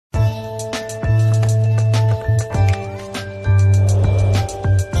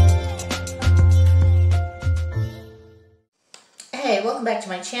back to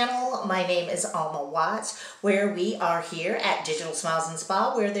my channel. My name is Alma Watts, where we are here at Digital Smiles and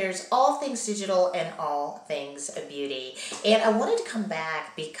Spa, where there's all things digital and all things beauty. And I wanted to come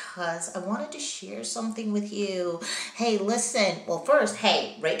back because I wanted to share something with you. Hey, listen. Well, first,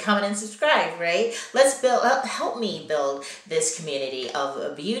 hey, rate, comment, and subscribe, right? Let's build, help me build this community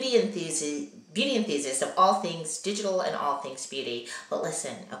of beauty enthusiasts of all things digital and all things beauty. But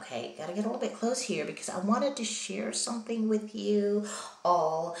listen, okay, gotta get a little bit close here because I wanted to share something with you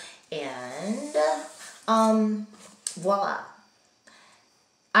all. And voila,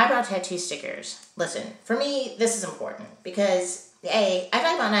 eyebrow tattoo stickers. Listen, for me, this is important because I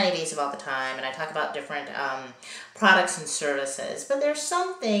talk about 90 days all the time, and I talk about different products and services, but there's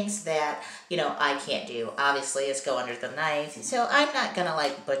some things that, you know, I can't do. Obviously, it's go under the knife, so I'm not gonna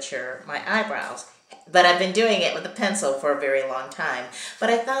like butcher my eyebrows, but I've been doing it with a pencil for a very long time. But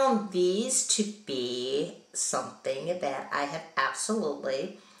I found these to be something that I have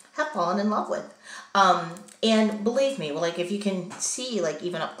absolutely fallen in love with. And believe me, well, like if you can see, like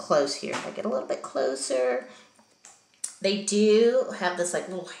even up close here, if I get a little bit closer, they do have this like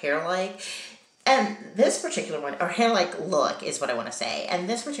little hair-like, and this particular one, or hair-like look is what I want to say, and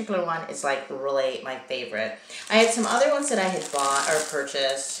this particular one is like really my favorite. I had some other ones that I had bought or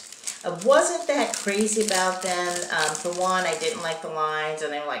purchased. I wasn't that crazy about them. For one, I didn't like the lines,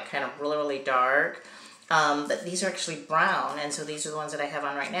 and they were like kind of really, really dark. But these are actually brown, and so these are the ones that I have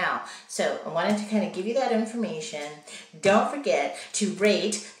on right now. So I wanted to kind of give you that information. Don't forget to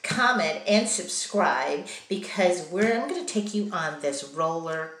rate, comment, and subscribe because I'm going to take you on this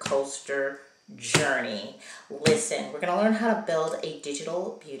roller coaster journey. Listen, we're going to learn how to build a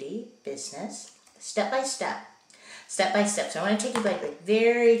digital beauty business step by step. Step by step. So I want to take you back like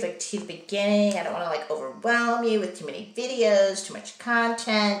very to the beginning. I don't want to like overwhelm you with too many videos, too much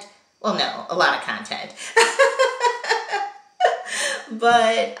content. Well, no, a lot of content.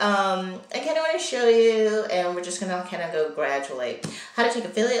 But I kind of want to show you, and we're just going to kind of go gradually, how to take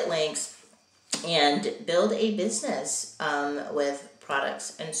affiliate links and build a business with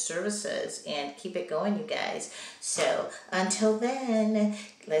products and services and keep it going, you guys. So until then,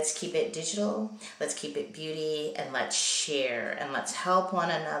 let's keep it digital, let's keep it beauty, and let's share and let's help one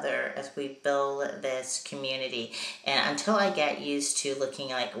another as we build this community. And until I get used to looking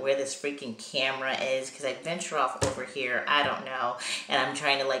like where this freaking camera is, because I venture off over here, I don't know, and I'm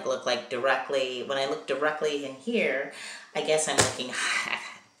trying to like look like directly, when I look directly in here, I guess I'm looking,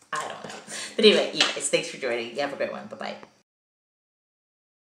 I don't know. But anyway, you guys, thanks for joining. You have a great one. Bye-bye.